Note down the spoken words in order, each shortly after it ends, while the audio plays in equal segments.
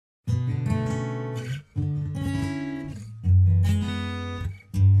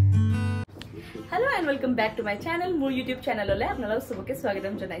and welcome back to my channel. More YouTube channel ole apnalok sobake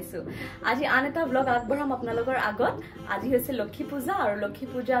swagatam janaisu. Aji an eta vlog agbaram apnalokor agot. Aji hoise Lakshmi puja aru Lakshmi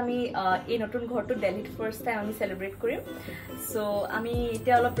puja ami ei notun ghor to Delhi first time ami celebrate korim. So ami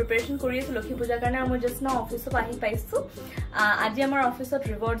eta olo preparation kori asu Lakshmi puja karone amu just now office of ahi paisu. Aji amar office of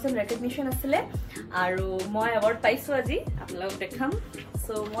rewards and recognition asile aru moi award paisu aji apnalok dekham.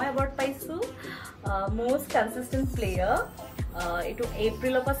 So moi award paisu most consistent player. Itu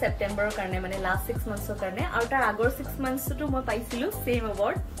April or September karne mane last 6 months karne aru tar agor 6 months to moi paisilu same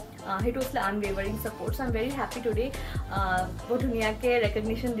award. It was unwavering support. So I'm very happy today. Bahut dhuniya ke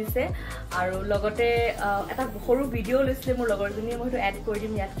recognition dise aru logote eta horu video lisle mor logor joni moi to add kori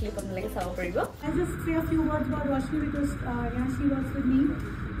dim yak clip apnalage sabo paribo. I just say a few words about Lakshmi because yeah, she works with me.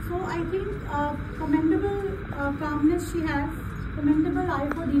 So I think commendable calmness she has, commendable eye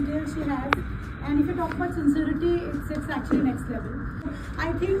for detail she has. And if you talk about sincerity, it's actually next level. I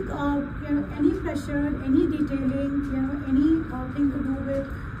think any pressure, any detailing, anything to do with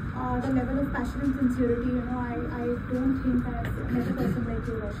the level of passion and sincerity, I don't think I've met a person like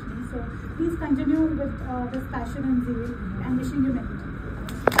you, Lakshmi. So please continue with this passion and zeal, and wishing you many things.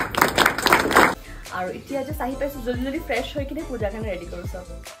 আৰু এতিয়া যে চাহি পাইছো জলদি জলদি fresh হৈ কিনে পূজা কাৰণে ৰেডি কৰো সব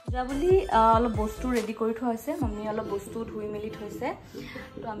পূজা বুলি অলপ বস্তু ৰেডি কৰি থোৱা আছে মম্মি অলপ বস্তু ধুই মেলি থৈছে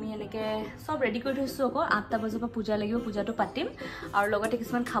তো আমি এনেকে সব ৰেডি কৰি থৈছো আকৌ 8টা বজাৰ পৰা পূজা লাগিব পূজাটো পাতিম আৰু লগতে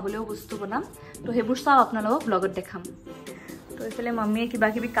কিছুমান খাবলৈও বস্তু বনাম তো হেবোৰ সব আপোনালোকক ব্লগত দেখাম তো এফালে মম্মিয়ে কিবা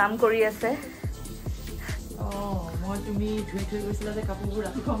কিবি কাম কৰি আছে মই তুমি ধুই থৈ গৈছিলা যে কাপোৰবোৰ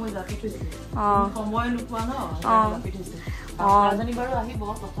ৰাতিপুৱা মই জাপি থৈছো সময় নোপোৱা ন জাপি থৈছো ৰাজনী বাৰু আহিব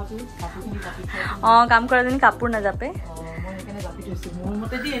তথাপিও কাপোৰখিনি জাপি থৈ কাম কৰাজনী কাপোৰ না জাপে মই এখানে জাপি থৈছো মোৰ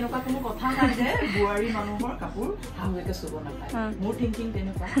মতে দি এনেকুৱা কোনো কথা নাই যে বুৱাৰী মানুহৰ কাপোৰ হাউলেকে সুব নাপায় মোৰ থিংকিং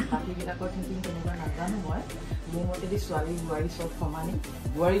তেনেকুৱা বাকি বিলাকৰ থিংকিং তেনেকুৱা নাজানো মই মোৰ মতে দি ছোৱালী বুৱাৰী সব সমানি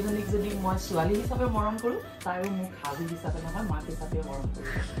বুৱাৰীজনীক যদি মই ছোৱালী হিচাপে মৰম কৰো তাইও মোক হাবি হিচাপে নহয় মাক হিচাপে মৰম কৰো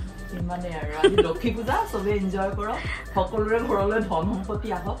ইমানে আৰু আজি লক্ষ্মী পূজা সবে এনজয় কৰক সকলোৰে ঘৰলৈ ধন সম্পত্তি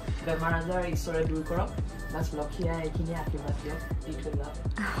আহক বেমাৰ আজাৰ ঈশ্বৰে দূৰ কৰক বাস লক্ষ্মীয়া এইখিনি আশীৰ্বাদ দিয়ক দি থৈ যাওক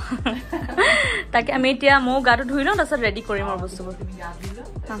তাকে আমি এতিয়া মো গাটো ধুই লওঁ তাৰছত ৰেডি কৰিম আৰু বস্তুবোৰ তুমি গা ধুই লও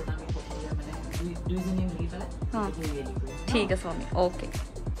তাৰছত আমি সকলোৱে মানে দুইজনী মিলি পেলাই ৰেডি কৰিম ঠিক আছে আমি ওকে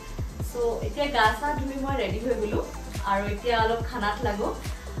সো এতিয়া গা সা ধুই মই ৰেডি হৈ গলো আৰু এতিয়া অলপ খানাত লাগো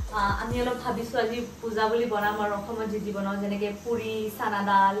আমি অলপ ভাবিছো আজি পূজা বুলি বনাম আৰু অসমত যি বনাও যেনেকে পুৰি চানা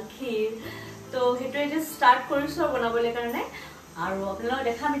দাল ক্ষীৰ তো হেটোৱে যে স্টাৰ্ট কৰিছো বনাবলৈ কাৰণে আৰু আপোনালোকক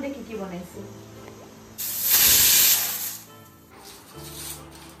দেখাম এতিয়া কি বনাইছো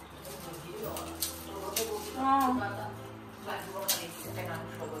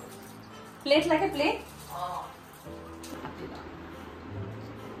प्लेट लागे प्लेट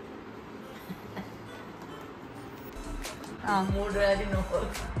মোৰ দৰে নহল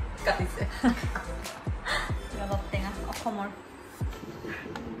কাটিছে ৰবাব টেঙা অসমৰ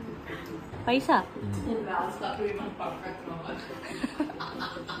পাইছা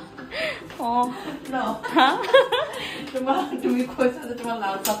তুমি কৈছা যে তোমাৰ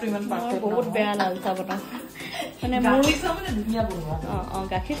লাল চাহটো ইমান পাৰফেক্ট বহুত বেয়া লাল চাহ বনাও মানে গাখীৰ চাহ মানে ধুনীয়া বনোৱা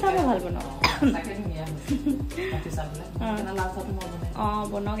গাখীৰ চাহ ভাল বনাও তাকে ধুনীয়া গাখীৰ চাহ বোলে লাল চাহটো মই বনাই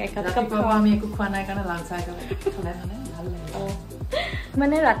বনাওক একাপ আমি একো খোৱা নাই কাৰণে লাল চাহ খালে মানে ভাল লাগে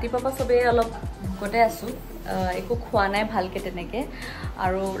মানে ৰাতিপুৱা সবে অলপ ভোকতে আছো একো খোৱা নাই ভালকে তেনেকে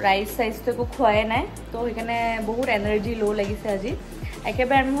আৰু ৰাইস সাইজটো একো খোৱাই নাই তো সেইকাৰণে বহুত এনাৰ্জি লো লাগিছে আজি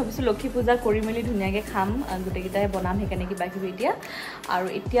একেবাৰে আমি ভাবিছো লক্ষ্মী পূজা কৰি মেলি ধুনীয়াকে খাম গুটেকিটাই বনাম সেইকাৰণে কিবা কিবি এতিয়া আৰু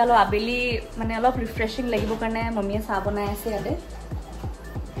এতিয়া অলপ আবেলি মানে অলপ ৰিফ্ৰেছিং লাগিব কাৰণে মম্মিয়ে চাহ বনাই আছে ইয়াতে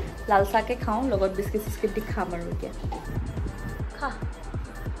লাল চাহকে খাওঁ লগত বিস্কিট সিস্কিট দি খাম আৰু এতিয়া খা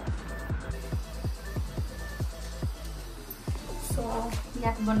সো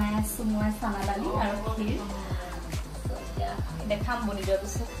ইয়াত বনাই আছো মই চানা দালি আৰু ক্ষীৰ এতিয়া দেখাম বনি যোৱাৰ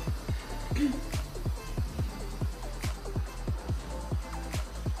পিছত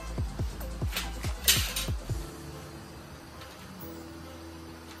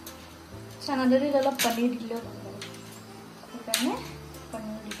চানা দালিত অলপ পনীৰ দিলেও সেইকাৰণে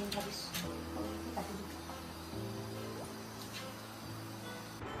পনীৰ দি দিম ভাবিছোঁ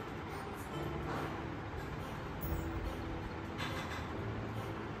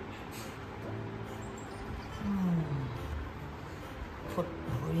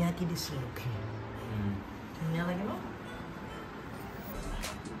ভৰিয়া কি দিছে লক্ষ্মী ধুনীয়া লাগে ন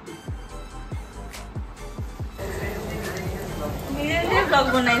নিজে ব্লগ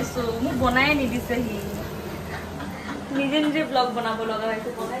বনাইছো মোক বনাই নিদিছে সি নিজে ব্লগ বনাব লগা হয়তো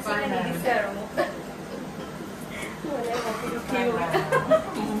বনাইছে নিদিছে আৰু মোক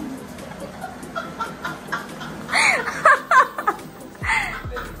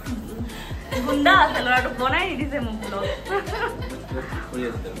গুন্ডা আছে লৰাটো বনাই দিছে মোক ব্লগ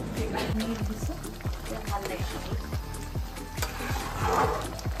ভাল লাগে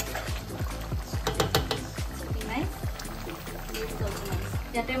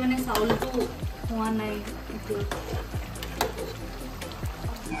ইয়াতে মানে চাউলটো হোৱা নাই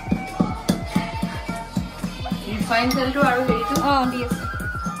ৰিফাইন তেলটো আৰু হেৰিটো দি আছে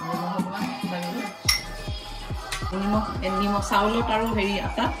নিমখ চাউলত আৰু হেৰি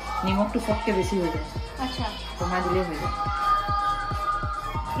আটা নিমখটো ফটকে বেছি হৈ যায় আচ্ছা কমাই দিলেই হৈ যায়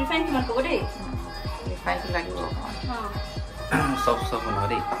ৰিফাইন কিমান ক'ব দেই ৰিফাইনটো লাগিব সব বনাব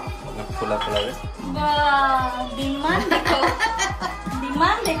দেই ফুলা ফুলা যে ডিমাণ্ড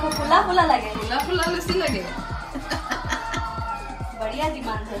দেখো ফুলা ফুলা লাগে বেছি লাগে बढ़िया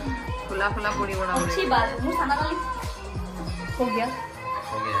डिमांड है ফুলা ফুলা পৰি বনাব अच्छी बात है मुझे खाना वाली हो गया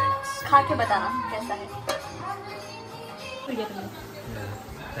खा के बताना कैसा है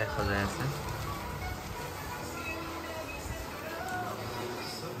সজাই আছে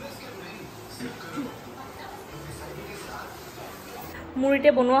মোৰ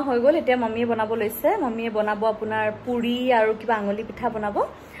এতিয়া বনোৱা হৈ গ'ল এতিয়া মামীয়ে বনাব লৈছে মামীয়ে বনাব আপোনাৰ পুৰি আৰু কিবা আঙুলি পিঠা বনাব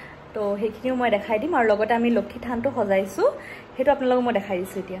তো সেইখিনিও মই দেখাই দিম আৰু লগতে আমি লক্ষী থানটো সজাইছো সেইটো আপোনালোকক মই দেখাই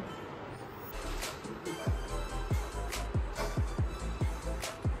দিছো এতিয়া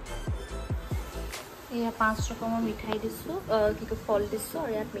এয়া 5 ৰকমৰ মিঠাই দিছো কিটো ফল দিছো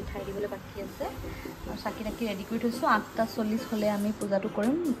আৰু ইয়াত মিঠাই দিবলৈ বাকি আছে আৰু চাকি নাকি ৰেডি কৰি থৈছো 8:40 হলে আমি পূজাটো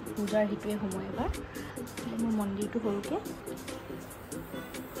কৰিম পূজাৰ হিটোৱে সময় এবাৰ মোৰ মন্দিৰটো সৰুকে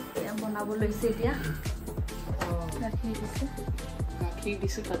এয়া বনাব লৈছে এতিয়া গাখীৰ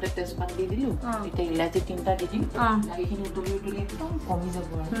দিছো তাতে তেজপাত দি দিলো এতিয়া ইলাচি 3টা দি দিম গাখীৰখিনি উতলি একদম কমি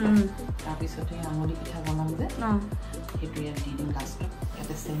যাব আৰু তাৰপিছতে আঙুলি পিঠা বনাম যে সেইটো ইয়াত দি দিম লাষ্টত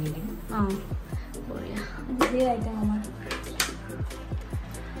ইয়াতে চেনি দিম বঢ়িয়া ধেৰ আইটেম আমাৰ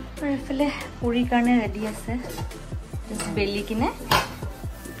আৰু এইফালে পুৰিৰ কাৰণে ৰেডি আছে বেলি কিনে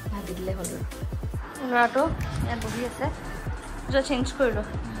ভাজি দিলে হ'ল ল'ৰাটো ইয়াত বহি আছে যা চেঞ্জ কৰিলো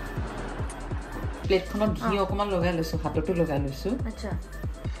প্লেটখনত ঘি অকমান লগাই লৈছো হাতটো লগাই লৈছো আচ্ছা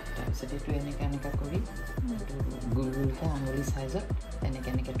তাৰপিছত এইটো এনেকা কৰি গুল গুলকে আঙুলি সাইজত এনেকে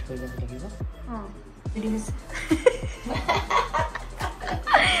থৈ যাব লাগিব ৰেডি হৈছে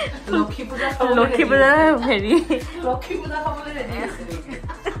লক্ষী পূজা হেৰি লক্ষী পূজা খাবলৈ ৰেডি আছে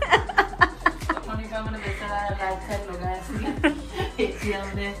অনিকা মানে বেচাৰা লাইট সাইড লগাই আছে এতিয়া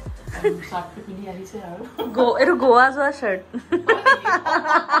মানে শাৰ্টটো পিন্ধি আহিছে আৰু এইটো গোৱা যোৱা শাৰ্ট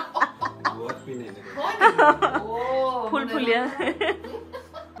ফুলফুলীয়া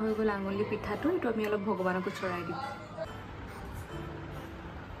হৈ গ'ল আঙুলি পিঠাটো এইটো আমি অলপ ভগৱানকো চৰাই দিম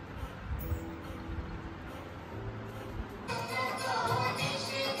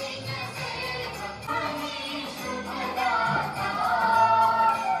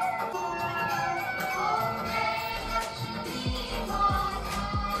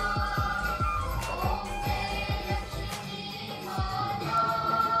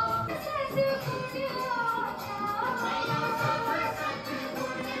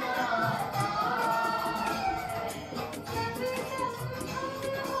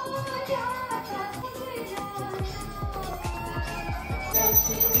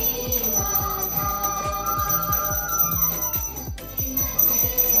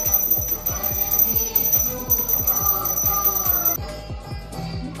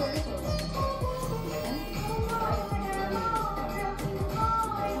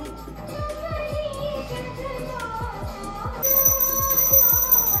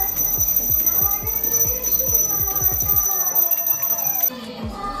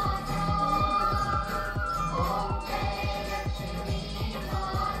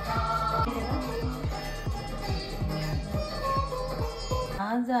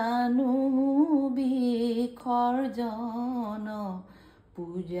জানো বিসৰ্জন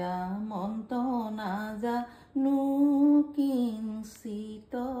পূজা মন্ত্ৰ নাজানো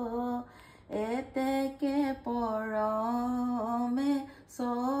কিঞ্চিত এতেকে পৰমে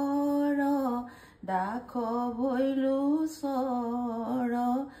চৰ দাখ ভৈলো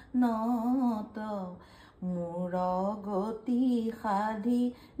চৰণত মোৰ গতি সাধি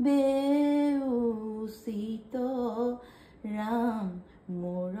বেউচিত ৰাম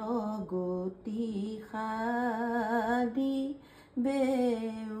মোৰ গতি সাধি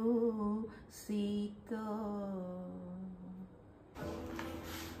বেউচিত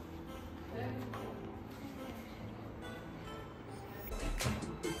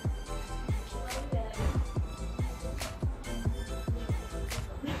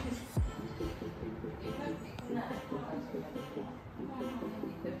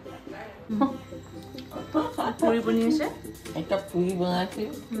পুৰি বনাইছে এটা পুৰি বনাইছে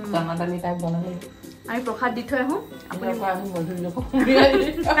দানা দালি টাইপ বনালে আমি প্ৰসাদ দি থৈ আহোঁ আপুনি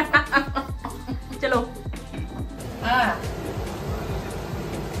চলো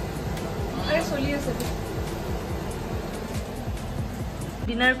চলি আছে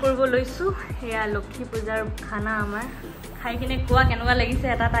ডিনাৰ কৰিব লৈছোঁ সেয়া লক্ষী পূজাৰ খানা আমাৰ খাই কিনে কোৱা কেনেকুৱা লাগিছে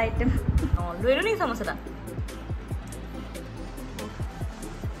এটা আইটেম অঁ লৈ লওঁ নেকি চামুচ এটা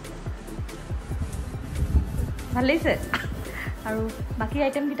ভাল লাগিছে আৰু বাকী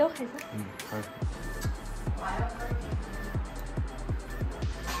আইটেমকেইটাও খাইছে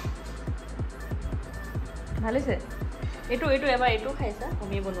ভাল হৈছে এইটো এবাৰ এইটো খাইছা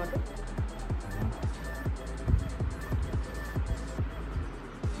অমিয়ে বনোৱাটো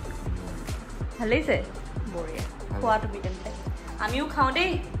ভাল লাগিছে বঢ়িয়া খোৱাটো বিটেনতে আমিও খাওঁ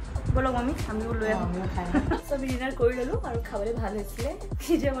দেই বলক আমিও লৈ আহোঁ চব ডিনাৰ কৰি ল'লোঁ আৰু খাবলৈ ভাল হৈছিলে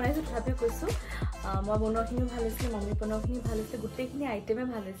নিজে বনাইছোঁ তথাপিও কৈছোঁ মই বনোৱাখিনিও ভাল হৈছিলে মম্মী বনোৱাখিনি ভাল হৈছিলে গোটেইখিনি আইটেমে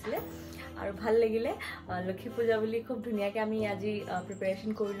ভাল হৈছিলে আৰু ভাল লাগিলে লক্ষী পূজা বুলি খুব ধুনীয়াকৈ আমি আজি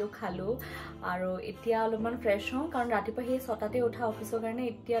প্ৰিপেৰেশ্যন কৰিলোঁ খালোঁ আৰু এতিয়া অলপমান ফ্ৰেছ হওঁ কাৰণ ৰাতিপুৱা সেই 6টাতে উঠা অফিচৰ কাৰণে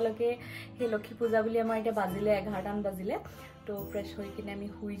এতিয়ালৈকে সেই লক্ষী পূজা বুলি আমাৰ এতিয়া বাজিলে 11টামান বাজিলে তো ফ্ৰেছ হৈ কিনে আমি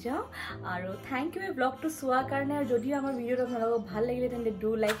শুই যাওঁ আৰু থেংক ইউ এই ব্লগটো চোৱাৰ কাৰণে আৰু যদিও আমাৰ ভিডিঅ'টো আপোনালোকক ভাল লাগিলে তেন্তে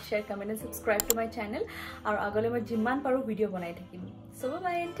do like share comment and subscribe to my channel আৰু আগলৈ মই যিমান পাৰোঁ ভিডিঅ' বনাই থাকিম চ'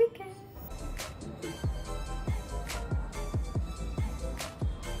 বাই ঠিক আছে